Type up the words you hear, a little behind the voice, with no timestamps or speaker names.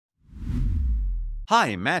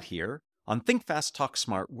Hi, Matt here. On Think Fast, Talk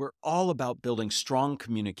Smart, we're all about building strong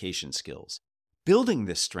communication skills. Building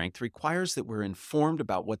this strength requires that we're informed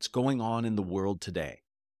about what's going on in the world today.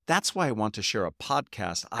 That's why I want to share a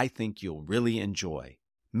podcast I think you'll really enjoy.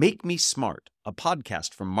 Make Me Smart, a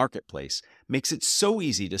podcast from Marketplace, makes it so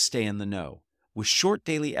easy to stay in the know. With short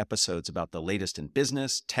daily episodes about the latest in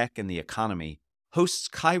business, tech, and the economy, hosts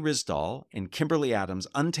Kai Rizdal and Kimberly Adams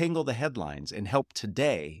untangle the headlines and help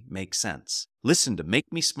today make sense. Listen to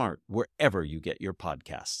Make Me Smart wherever you get your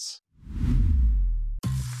podcasts.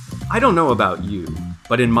 I don't know about you,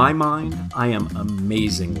 but in my mind, I am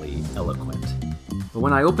amazingly eloquent. But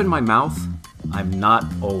when I open my mouth, I'm not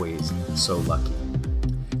always so lucky.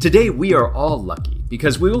 Today, we are all lucky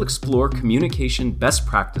because we will explore communication best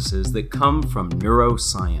practices that come from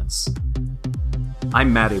neuroscience.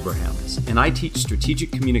 I'm Matt Abrahams, and I teach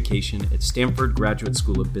strategic communication at Stanford Graduate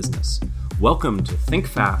School of Business. Welcome to Think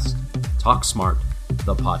Fast, Talk Smart,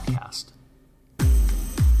 the podcast.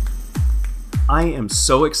 I am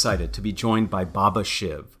so excited to be joined by Baba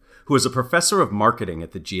Shiv, who is a professor of marketing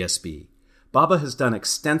at the GSB. Baba has done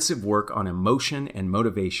extensive work on emotion and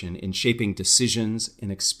motivation in shaping decisions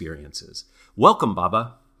and experiences. Welcome,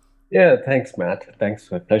 Baba. Yeah, thanks, Matt. Thanks.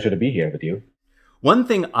 A pleasure to be here with you. One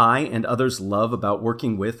thing I and others love about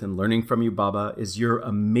working with and learning from you, Baba, is your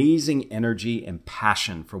amazing energy and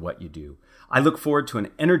passion for what you do. I look forward to an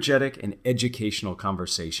energetic and educational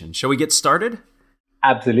conversation. Shall we get started?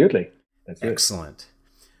 Absolutely. That's Excellent.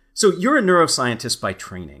 So you're a neuroscientist by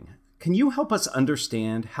training. Can you help us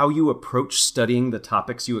understand how you approach studying the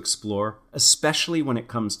topics you explore, especially when it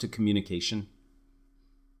comes to communication?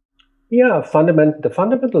 Yeah, the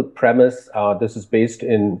fundamental premise, this is based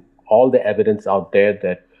in all the evidence out there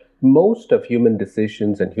that most of human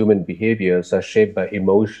decisions and human behaviors are shaped by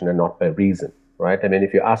emotion and not by reason, right? I mean,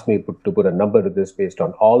 if you ask me to put a number to this based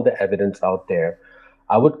on all the evidence out there,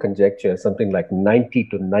 I would conjecture something like 90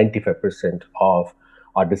 to 95% of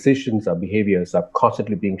our decisions, our behaviors are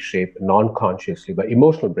constantly being shaped non-consciously by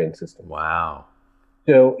emotional brain systems. Wow.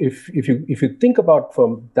 So if you think about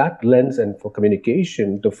from that lens and for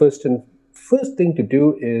communication, the first thing to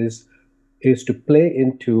do is to play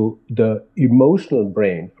into the emotional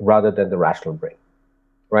brain rather than the rational brain,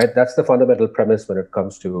 right? That's the fundamental premise when it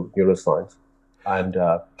comes to neuroscience and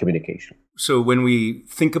communication. So when we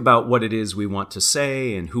think about what it is we want to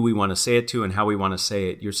say and who we want to say it to and how we want to say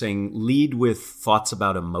it, you're saying lead with thoughts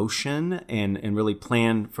about emotion and really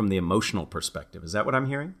plan from the emotional perspective. Is that what I'm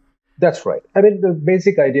hearing? That's right. I mean, the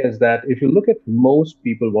basic idea is that if you look at most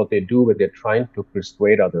people, what they do when they're trying to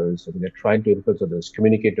persuade others, when they're trying to influence others,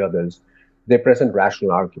 communicate to others, they present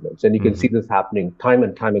rational arguments. And you can see this happening time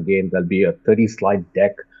and time again. There'll be a 30-slide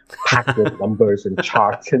deck packed with numbers and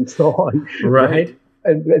charts and so on. Right.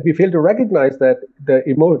 And we fail to recognize that the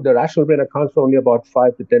rational brain accounts for only about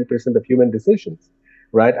 5 to 10% of human decisions.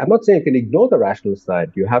 Right? I'm not saying you can ignore the rational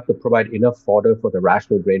side. You have to provide enough fodder for the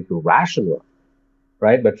rational brain to rationalize.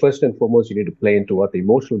 Right? But first and foremost, you need to play into what the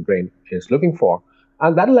emotional brain is looking for.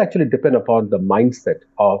 And that'll actually depend upon the mindset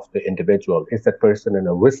of the individual. Is that person in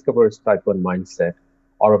a risk-averse type 1 mindset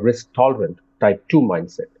or a risk-tolerant type 2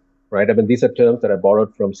 mindset? Right? I mean, these are terms that I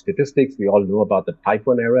borrowed from statistics. We all know about the type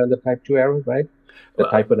 1 error and the type 2 error, right? The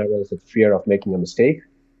type 1 error is a fear of making a mistake.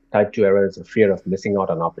 Type 2 error is a fear of missing out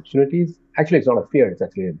on opportunities. Actually, it's not a fear. It's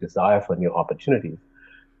actually a desire for new opportunities.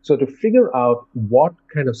 So to figure out what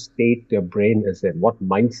kind of state their brain is in, what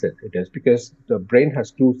mindset it is, because the brain has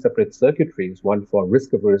two separate circuitries, one for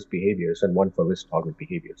risk-averse behaviors and one for risk-tolerant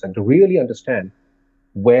behaviors. And to really understand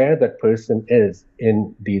where that person is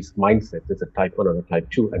in these mindsets, is a type 1 or a type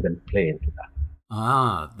 2, and then play into that.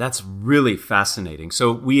 That's really fascinating.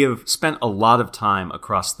 So we have spent a lot of time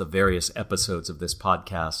across the various episodes of this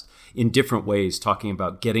podcast in different ways talking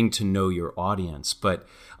about getting to know your audience. But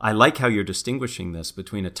I like how you're distinguishing this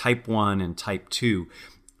between a type 1 and type 2.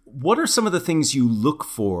 What are some of the things you look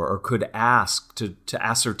for or could ask to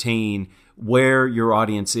ascertain where your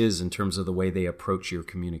audience is in terms of the way they approach your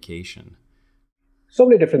communication? So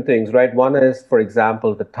many different things, right? One is, for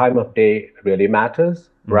example, the time of day really matters,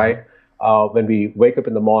 right? When we wake up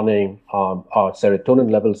in the morning, our serotonin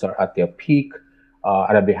levels are at their peak,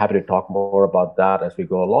 and I'd be happy to talk more about that as we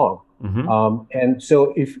go along. And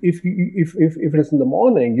so if it is in the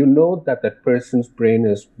morning, you know that person's brain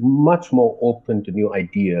is much more open to new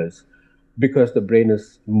ideas because the brain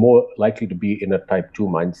is more likely to be in a type 2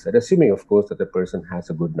 mindset, assuming, of course, that the person has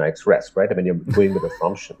a good night's rest, right? I mean, you're going with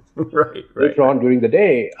assumptions. Right. Later on during the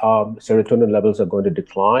day, serotonin levels are going to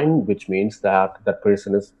decline, which means that that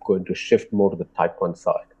person is going to shift more to the type 1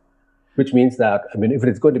 side, which means that, I mean, if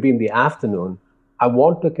it's going to be in the afternoon, I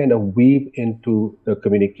want to kind of weave into the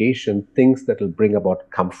communication things that will bring about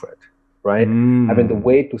comfort, right? I mean, the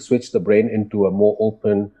way to switch the brain into a more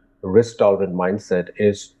open, risk-tolerant mindset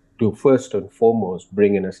is to first and foremost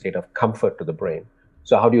bring in a state of comfort to the brain.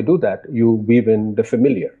 So how do you do that? You weave in the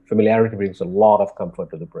familiar. Familiarity brings a lot of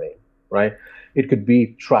comfort to the brain, right? It could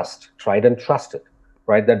be trust, tried and trusted,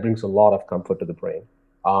 right? That brings a lot of comfort to the brain.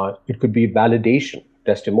 It could be validation,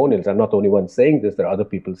 testimonials. I'm not the only one saying this. There are other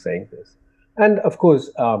people saying this. And of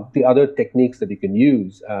course, the other techniques that you can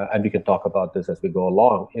use, and we can talk about this as we go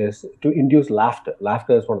along, is to induce laughter.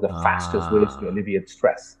 Laughter is one of the fastest ways to alleviate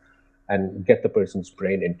stress and get the person's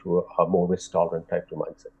brain into a more risk-tolerant type of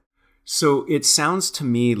mindset. So it sounds to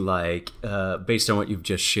me like, based on what you've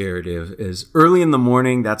just shared, is early in the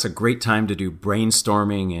morning, that's a great time to do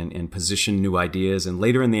brainstorming and position new ideas. And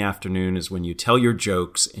later in the afternoon is when you tell your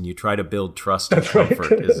jokes and you try to build trust and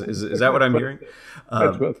comfort. Right. Is that what I'm hearing?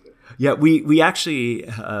 That's right. Yeah, we actually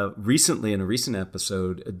recently, in a recent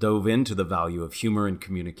episode, dove into the value of humor and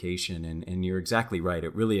communication. And you're exactly right.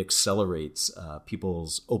 It really accelerates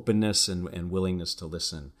people's openness and willingness to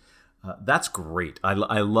listen. That's great. I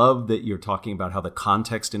love that you're talking about how the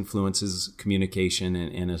context influences communication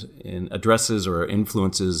and addresses or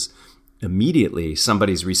influences immediately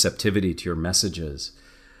somebody's receptivity to your messages.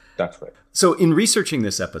 That's right. So in researching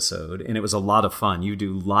this episode, and it was a lot of fun, you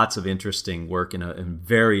do lots of interesting work in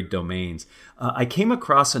varied domains. I came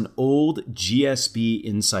across an old GSB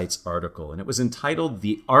Insights article, and it was entitled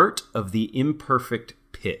 "The Art of the Imperfect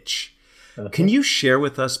Pitch." Can you share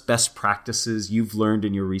with us best practices you've learned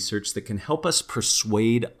in your research that can help us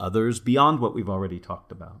persuade others beyond what we've already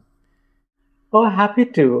talked about? Oh, happy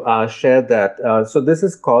to share that. So this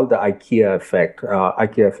is called the IKEA effect.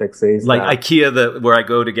 IKEA effect says like that, IKEA, where I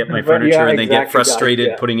go to get my furniture and they get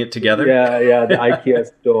frustrated putting it together. Yeah, the IKEA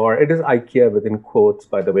store. It is IKEA within quotes,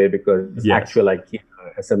 by the way, because actual IKEA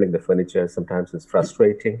assembling the furniture sometimes is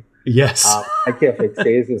frustrating. Yes. IKEA effect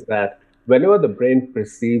says is that whenever the brain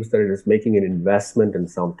perceives that it is making an investment in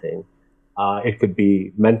something, it could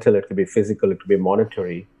be mental, it could be physical, it could be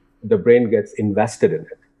monetary, the brain gets invested in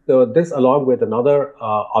it. So this, along with another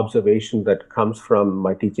observation that comes from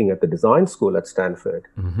my teaching at the design school at Stanford.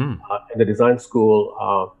 And the design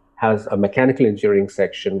school has a mechanical engineering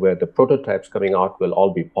section where the prototypes coming out will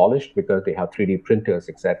all be polished because they have 3D printers,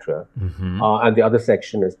 etc. And the other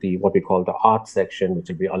section is what we call the art section, which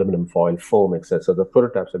will be aluminum foil, foam, etc. So the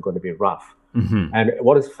prototypes are going to be rough. And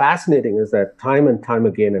what is fascinating is that time and time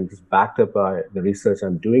again, and this is backed up by the research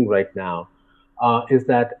I'm doing right now, is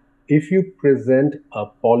that if you present a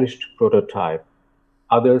polished prototype,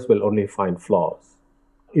 others will only find flaws.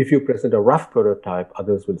 If you present a rough prototype,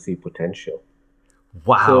 others will see potential.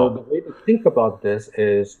 Wow. So the way to think about this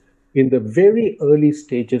is in the very early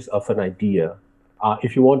stages of an idea,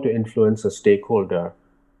 if you want to influence a stakeholder,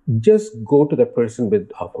 just go to the person with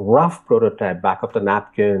a rough prototype, back of the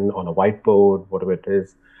napkin, on a whiteboard, whatever it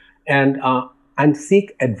is, and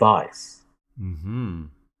seek advice.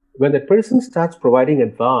 When the person starts providing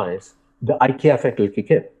advice, the IKEA effect will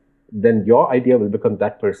kick in. Then your idea will become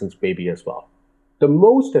that person's baby as well. The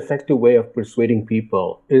most effective way of persuading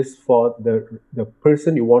people is for the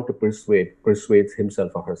person you want to persuades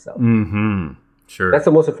himself or herself. Sure. That's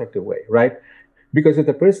the most effective way, right? Because if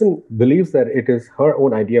the person believes that it is her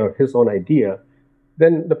own idea or his own idea,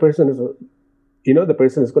 then the person is, the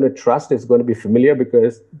person is going to trust, is going to be familiar,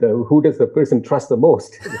 because who does the person trust the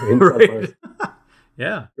most? Himself or herself.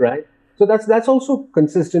 Yeah. Right. So that's also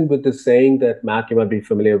consistent with the saying that, Matt, you might be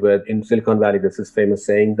familiar with. In Silicon Valley, there's this famous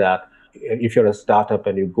saying that if you're a startup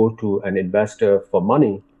and you go to an investor for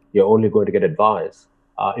money, you're only going to get advice.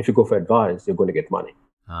 If you go for advice, you're going to get money.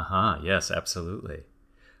 Yes, absolutely.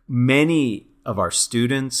 Many of our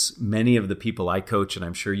students, many of the people I coach, and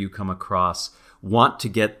I'm sure you come across, want to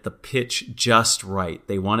get the pitch just right.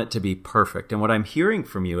 They want it to be perfect. And what I'm hearing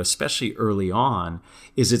from you, especially early on,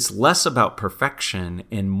 is it's less about perfection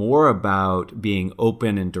and more about being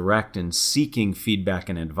open and direct and seeking feedback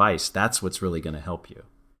and advice. That's what's really going to help you.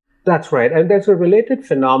 That's right. And there's a related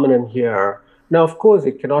phenomenon here. Now, of course,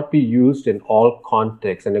 it cannot be used in all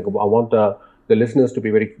contexts. And I want the listeners to be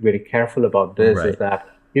very, very careful about this, is that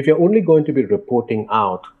if you're only going to be reporting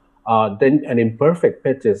out, then an imperfect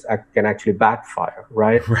pitch can actually backfire,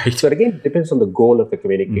 right? So again, it depends on the goal of the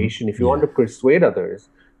communication. If you want to persuade others,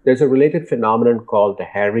 there's a related phenomenon called the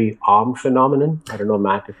hairy arm phenomenon. I don't know,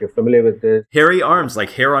 Matt, if you're familiar with this. Hairy arms, like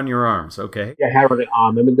hair on your arms, okay? Yeah, hair on the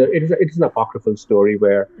arm. I mean, it is an apocryphal story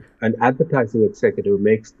where an advertising executive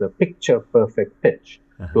makes the picture-perfect pitch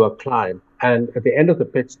to a client. And at the end of the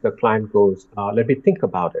pitch, the client goes, let me think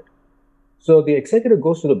about it. So the executive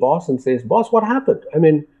goes to the boss and says, boss, what happened? I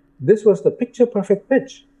mean, this was the picture perfect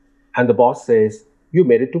pitch. And the boss says, you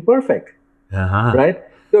made it too perfect, right?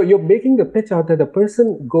 So you're making the pitch out there. The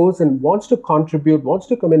person goes and wants to contribute, wants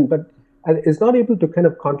to come in, but is not able to kind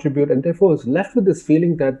of contribute, and therefore is left with this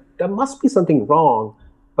feeling that there must be something wrong,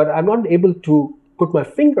 but I'm not able to put my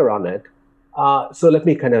finger on it. So let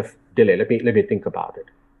me kind of delay. Let me think about it.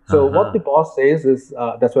 So what the boss says is,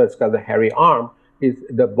 that's why it's called the hairy arm, is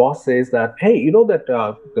the boss says that, hey, you know that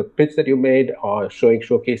the pitch that you made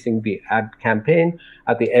showcasing the ad campaign,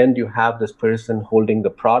 at the end you have this person holding the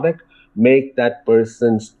product, make that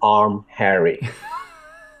person's arm hairy.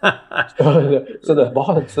 So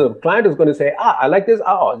the client is going to say, I like this.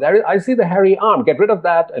 I see the hairy arm. Get rid of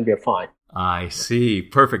that and we're fine. I see.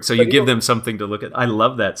 Perfect. So you give them something to look at. I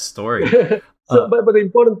love that story. But the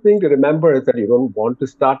important thing to remember is that you don't want to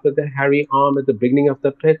start with the hairy arm at the beginning of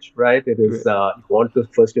the pitch, right? It is you want the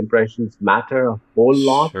first impressions matter a whole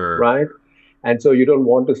lot, right? And so you don't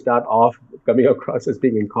want to start off coming across as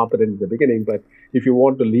being incompetent in the beginning. But if you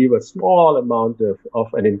want to leave a small amount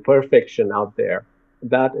of an imperfection out there,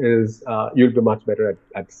 that is, you'll be much better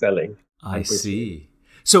at selling. I see.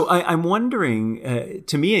 So I'm wondering,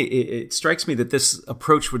 to me, it strikes me that this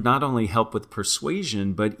approach would not only help with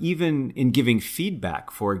persuasion, but even in giving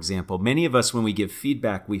feedback, for example. Many of us, when we give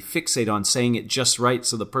feedback, we fixate on saying it just right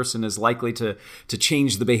so the person is likely to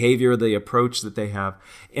change the behavior or the approach that they have.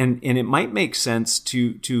 And it might make sense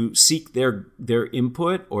to seek their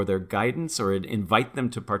input or their guidance or invite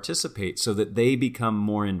them to participate so that they become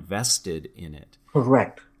more invested in it.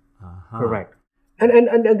 Correct. Correct. And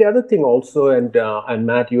the other thing also, and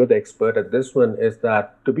Matt, you're the expert at this one, is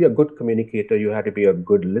that to be a good communicator, you have to be a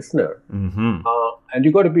good listener. And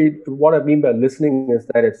you got to be, what I mean by listening is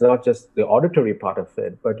that it's not just the auditory part of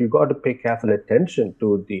it, but you got to pay careful attention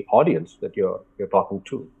to the audience that you're talking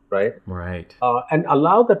to, right? Right. And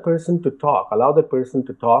allow that person to talk,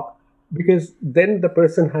 because then the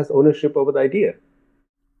person has ownership over the idea.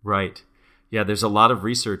 Right. Yeah, there's a lot of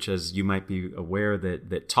research, as you might be aware,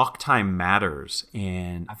 that talk time matters,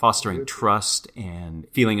 and fostering trust and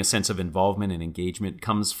feeling a sense of involvement and engagement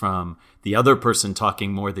comes from the other person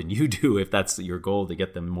talking more than you do, if that's your goal, to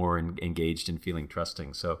get them more engaged and feeling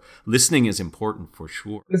trusting. So listening is important for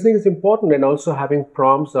sure. Listening is important, and also having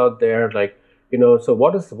prompts out there like, so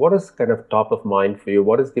what is kind of top of mind for you?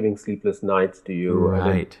 What is giving sleepless nights to you?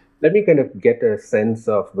 Right. Let me kind of get a sense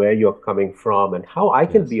of where you're coming from and how I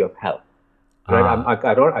can be of help. Right?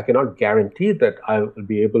 I cannot guarantee that I will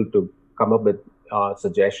be able to come up with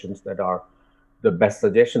suggestions that are the best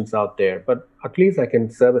suggestions out there, but at least I can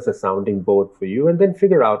serve as a sounding board for you and then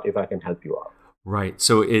figure out if I can help you out. Right.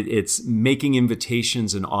 So it's making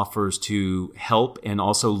invitations and offers to help, and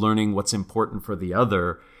also learning what's important for the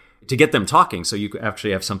other to get them talking, so you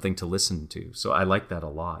actually have something to listen to. So I like that a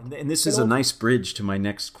lot. And this is a nice bridge to my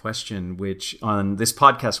next question, which on this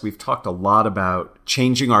podcast, we've talked a lot about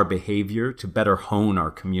changing our behavior to better hone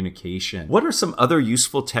our communication. What are some other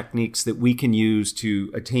useful techniques that we can use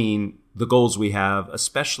to attain the goals we have,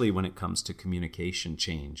 especially when it comes to communication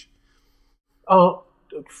change?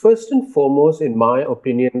 First and foremost, in my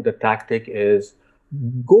opinion, the tactic is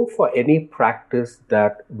go for any practice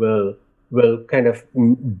that will kind of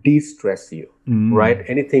de-stress you, right?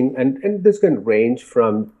 Anything, and this can range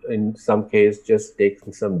from, in some case, just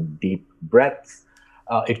taking some deep breaths.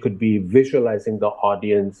 It could be visualizing the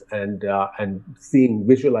audience and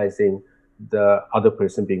visualizing the other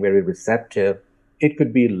person being very receptive. It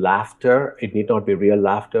could be laughter. It need not be real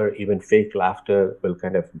laughter. Even fake laughter will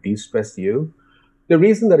kind of de-stress you. The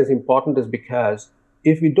reason that is important is because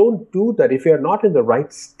if you don't do that, if you're not in the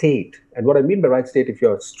right state, and what I mean by right state, if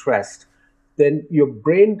you're stressed, then your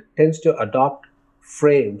brain tends to adopt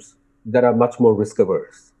frames that are much more risk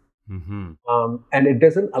averse. And it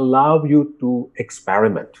doesn't allow you to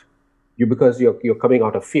experiment because you're coming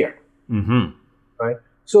out of fear. Right?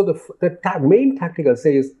 So the main tactic I'll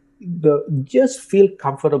say is just feel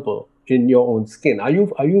comfortable in your own skin. Are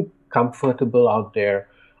you comfortable out there,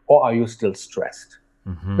 or are you still stressed?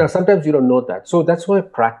 Now, sometimes you don't know that. So that's why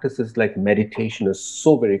practices like meditation is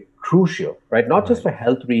so very crucial, right? Not just for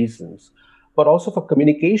health reasons, but also for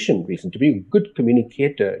communication reasons. To be a good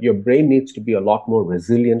communicator, your brain needs to be a lot more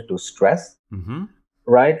resilient to stress,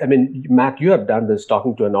 right? I mean, Matt, you have done this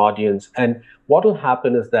talking to an audience, and what will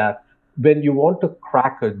happen is that when you want to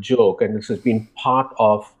crack a joke, and this has been part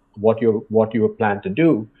of what you plan to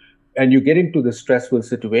do, and you get into the stressful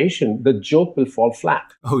situation, the joke will fall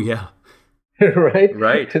flat. Oh, yeah.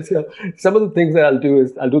 Right. So some of the things that I'll do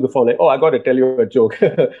is the following. I got to tell you a joke.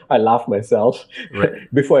 I laugh myself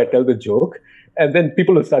before I tell the joke. And then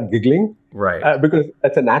people will start giggling, Right. because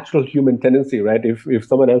that's a natural human tendency, right? If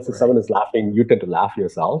someone is laughing, you tend to laugh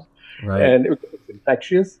yourself, Right. and it's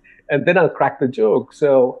infectious. And then I'll crack the joke.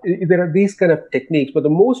 So there are these kind of techniques, but the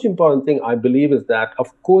most important thing I believe is that, of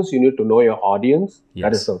course, you need to know your audience.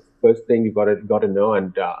 That is Yes. the first thing you got to know,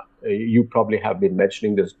 and you probably have been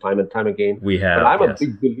mentioning this time and time again. We But have, I'm a yes.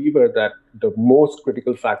 big believer that the most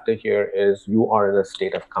critical factor here is you are in a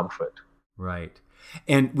state of comfort. Right.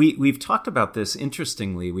 And we've talked about this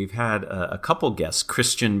interestingly. We've had a couple guests,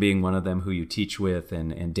 Christian being one of them who you teach with,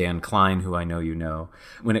 and Dan Klein, who I know you know,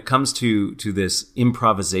 when it comes to this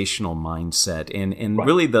improvisational mindset. And Right.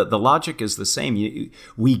 really the logic is the same.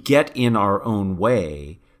 We get in our own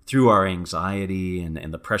way through our anxiety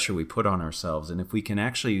and the pressure we put on ourselves. And if we can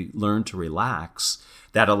actually learn to relax,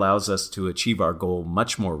 that allows us to achieve our goal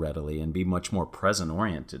much more readily and be much more present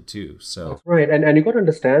oriented too. So, That's right. And you got to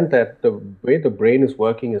understand that the way the brain is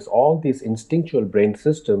working is all these instinctual brain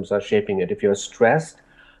systems are shaping it. If you're stressed,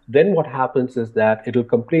 then what happens is that it'll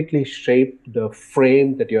completely shape the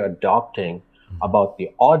frame that you're adopting about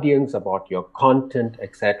the audience, about your content,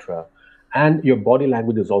 etc. And your body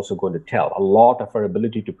language is also going to tell. A lot of our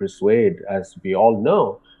ability to persuade, as we all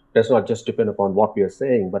know, does not just depend upon what we are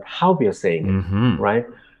saying, but how we are saying it, mhm. right?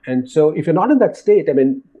 And so if you're not in that state, I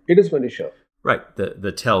mean, it is going to show. Right,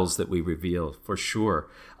 the tells that we reveal, for sure.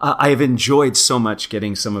 I have enjoyed so much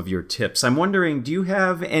getting some of your tips. I'm wondering, do you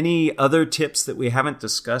have any other tips that we haven't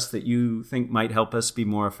discussed that you think might help us be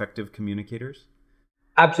more effective communicators?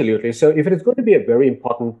 Absolutely. So if it is going to be a very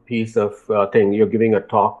important piece of thing, you're giving a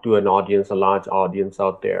talk to an audience, a large audience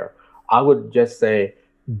out there, I would just say,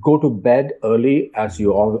 go to bed early, as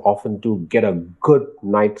you all often do. Get a good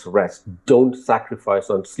night's rest. Don't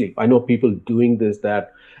sacrifice on sleep. I know people doing this,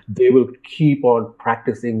 that they will keep on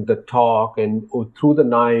practicing the talk and through the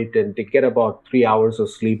night, and they get about 3 hours of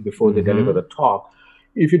sleep before they deliver the Mm-hmm. talk.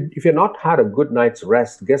 If you're not had a good night's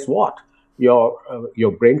rest, guess what? Your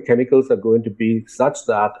brain chemicals are going to be such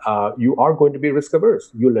that you are going to be risk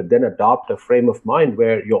averse. You'll then adopt a frame of mind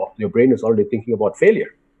where your brain is already thinking about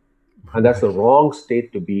failure. And that's the Right. wrong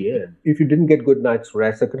state to be in. If you didn't get good night's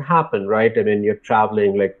rest, it could happen, right? I mean, you're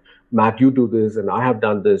traveling, like Matt, you do this, and I have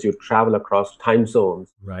done this. You travel across time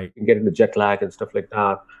zones, Right. you can get into jet lag and stuff like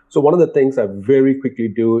that. So one of the things I very quickly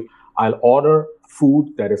do, I'll order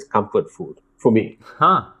food that is comfort food for me,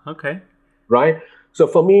 Huh. Okay. right? So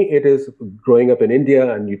for me, it is growing up in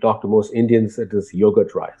India, and you talk to most Indians, it is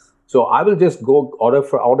yogurt rice. So I will just go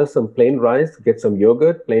order some plain rice, get some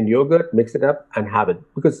yogurt, plain yogurt, mix it up, and have it,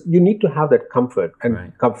 because you need to have that comfort, and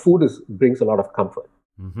Right. food brings a lot of comfort.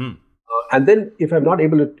 Mm-hmm. And then if I'm not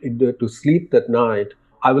able to sleep that night,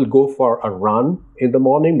 I will go for a run in the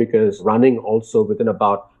morning, because running also, within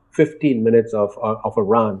about 15 minutes of a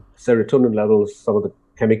run, serotonin levels, some of the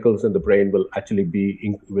chemicals in the brain will actually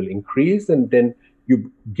will increase, and then you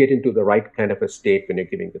get into the right kind of a state when you're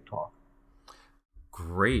giving the talk.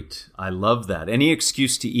 Great. I love that. Any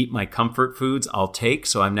excuse to eat my comfort foods, I'll take.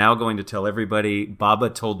 So I'm now going to tell everybody Baba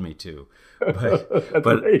told me to. That's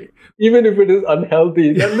But right. Even if it is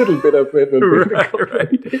unhealthy, a little bit of it will bring the comfort.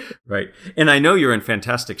 right. Right. And I know you're in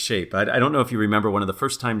fantastic shape. I don't know if you remember one of the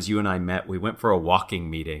first times you and I met, we went for a walking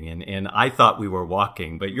meeting, and I thought we were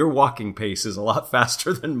walking, but your walking pace is a lot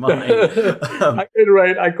faster than mine.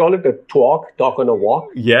 Right. I call it a talk on a walk.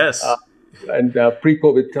 Yes. And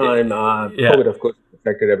pre-COVID time, Yeah. COVID, of course,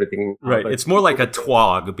 affected everything. Right. But It's more like a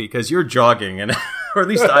twog because you're jogging, and or at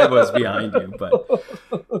least I was behind you. But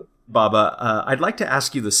Baba, I'd like to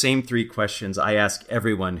ask you the same three questions I ask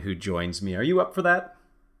everyone who joins me. Are you up for that?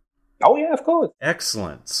 Oh, yeah, of course.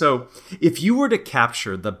 Excellent. So, if you were to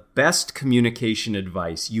capture the best communication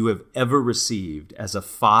advice you have ever received as a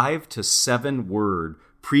 5 to 7 word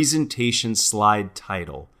presentation slide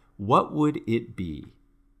title, what would it be?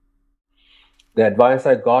 The advice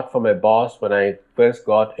I got from my boss when I first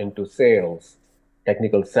got into sales,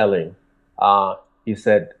 technical selling, he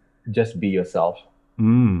said, just be yourself.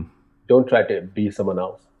 Don't try to be someone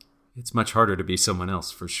else. It's much harder to be someone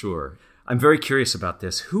else, for sure. I'm very curious about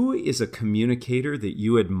this. Who is a communicator that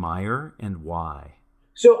you admire and why?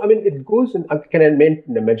 So, I mean, it goes in. Can I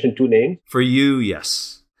mention two names? For you,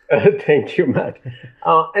 yes. Thank you, Matt.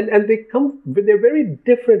 And they're very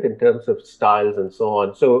different in terms of styles and so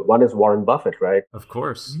on. So one is Warren Buffett, right? Of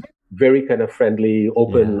course. Very kind of friendly,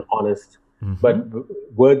 open, Yeah. honest. Mhm.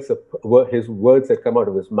 But his words that come out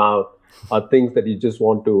of his mouth are things that you just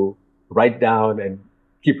want to write down and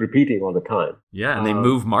keep repeating all the time. Yeah, and they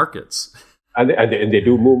move markets. And they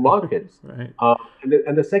do move markets. Right.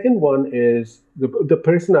 And the second one is the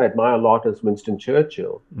person I admire a lot is Winston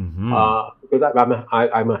Churchill. Mhm. Because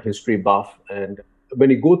I'm a history buff, and when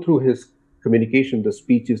you go through his communication, the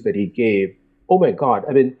speeches that he gave, oh my God.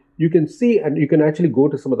 I mean, you can see, and you can actually go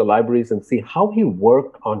to some of the libraries and see how he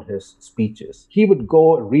worked on his speeches. He would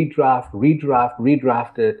go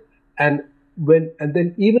redraft it. And and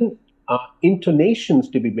then even intonations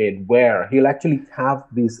to be made where he'll actually have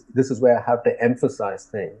these, this is where I have to emphasize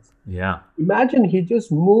things. Yeah. Imagine he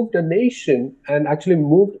just moved a nation and actually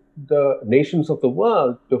moved the nations of the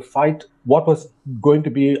world to fight what was going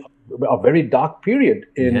to be a very dark period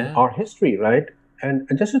in our history, right? And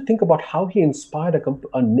just to think about how he inspired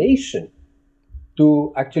a nation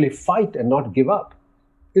to actually fight and not give up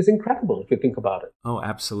is incredible if you think about it. Oh,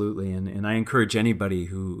 absolutely. And I encourage anybody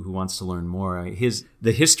who wants to learn more.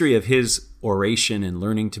 The history of his oration and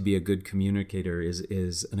learning to be a good communicator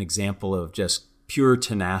is an example of just pure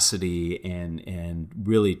tenacity and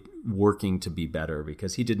really working to be better,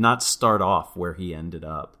 because he did not start off where he ended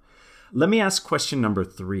up. Let me ask question number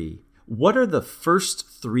 3. What are the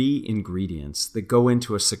first 3 ingredients that go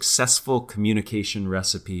into a successful communication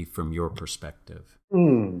recipe from your perspective?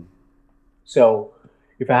 So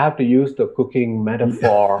if I have to use the cooking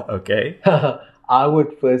metaphor, okay, I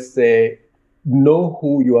would first say, know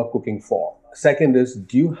who you are cooking for. Second is,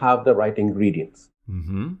 do you have the right ingredients?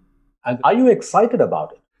 Mm-hmm. And are you excited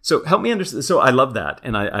about it? So help me understand. So I love that.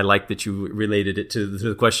 And I like that you related it to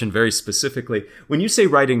the question very specifically. When you say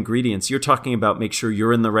right ingredients, you're talking about make sure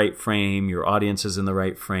you're in the right frame, your audience is in the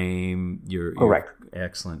right frame. Correct.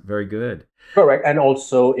 Excellent. Very good. Correct. And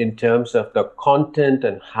also in terms of the content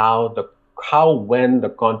and when the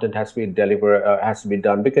content has to be delivered, has to be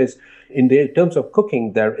done. Because in the terms of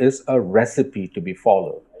cooking, there is a recipe to be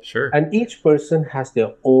followed. Sure. And each person has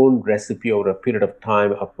their own recipe over a period of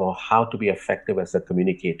time of how to be effective as a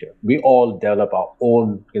communicator. We all develop our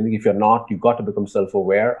own. If you're not, you've got to become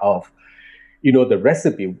self-aware of, the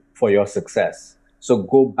recipe for your success. So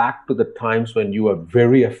go back to the times when you were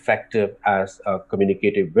very effective as a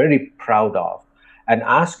communicator, very proud of, and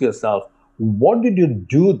ask yourself, what did you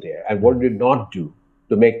do there and what did you not do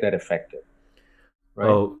to make that effective? Right?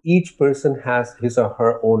 Oh. Each person has his or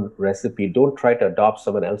her own recipe. Don't try to adopt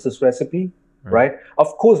someone else's recipe, right?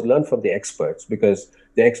 Of course, learn from the experts, because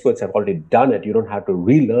the experts have already done it. You don't have to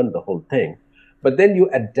relearn the whole thing. But then you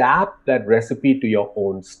adapt that recipe to your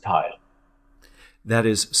own style. That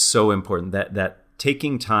is so important. That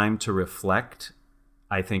taking time to reflect,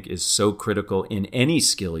 I think, is so critical in any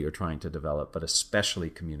skill you're trying to develop, but especially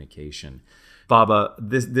communication. Baba,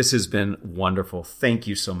 this has been wonderful. Thank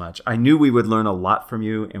you so much. I knew we would learn a lot from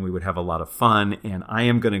you and we would have a lot of fun. And I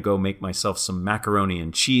am going to go make myself some macaroni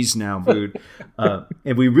and cheese now, Bood.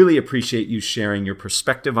 And we really appreciate you sharing your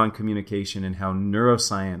perspective on communication and how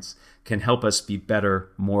neuroscience can help us be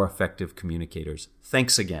better, more effective communicators.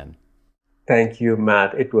 Thanks again. Thank you,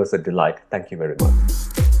 Matt. It was a delight. Thank you very much.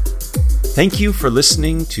 Thank you for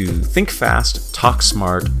listening to Think Fast, Talk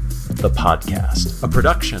Smart, the podcast, a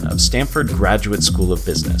production of Stanford Graduate School of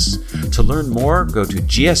Business. To learn more, go to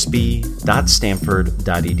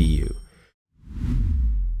gsb.stanford.edu.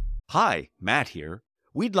 Hi, Matt here.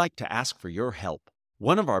 We'd like to ask for your help.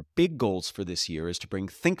 One of our big goals for this year is to bring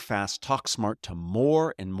Think Fast, Talk Smart to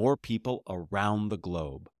more and more people around the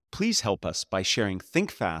globe. Please help us by sharing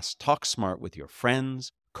Think Fast, Talk Smart with your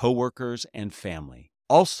friends, coworkers, and family.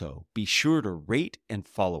 Also, be sure to rate and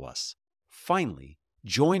follow us. Finally,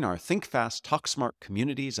 join our Think Fast, Talk Smart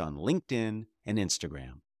communities on LinkedIn and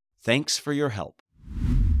Instagram. Thanks for your help.